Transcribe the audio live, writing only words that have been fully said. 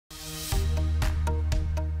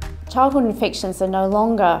Childhood infections are no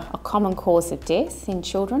longer a common cause of death in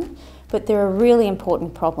children, but they're a really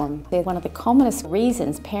important problem. They're one of the commonest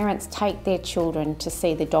reasons parents take their children to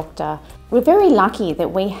see the doctor. We're very lucky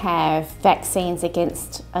that we have vaccines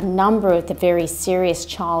against a number of the very serious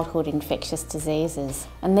childhood infectious diseases.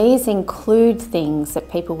 And these include things that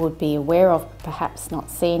people would be aware of, perhaps not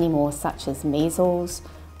see anymore, such as measles,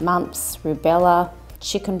 mumps, rubella,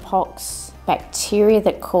 chickenpox, bacteria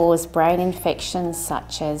that cause brain infections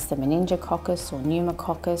such as the meningococcus or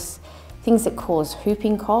pneumococcus, things that cause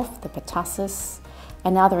whooping cough, the pertussis,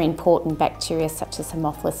 and other important bacteria such as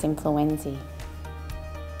Haemophilus influenzae.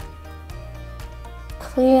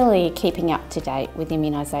 Clearly, keeping up to date with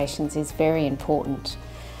immunisations is very important.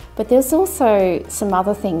 But there's also some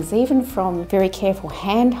other things, even from very careful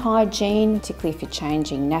hand hygiene, particularly if you're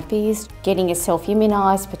changing nappies, getting yourself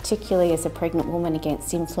immunised, particularly as a pregnant woman,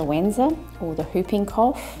 against influenza or the whooping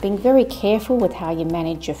cough, being very careful with how you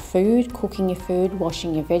manage your food, cooking your food,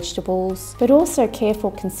 washing your vegetables, but also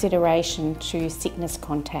careful consideration to sickness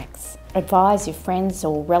contacts. Advise your friends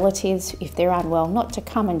or relatives, if they're unwell, not to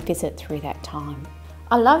come and visit through that time.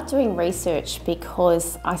 I love doing research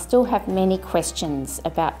because I still have many questions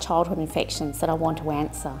about childhood infections that I want to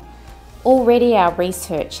answer. Already our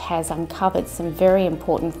research has uncovered some very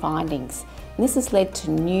important findings, and this has led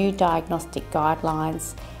to new diagnostic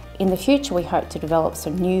guidelines. In the future, we hope to develop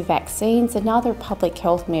some new vaccines and other public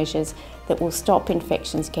health measures that will stop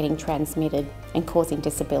infections getting transmitted and causing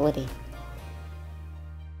disability.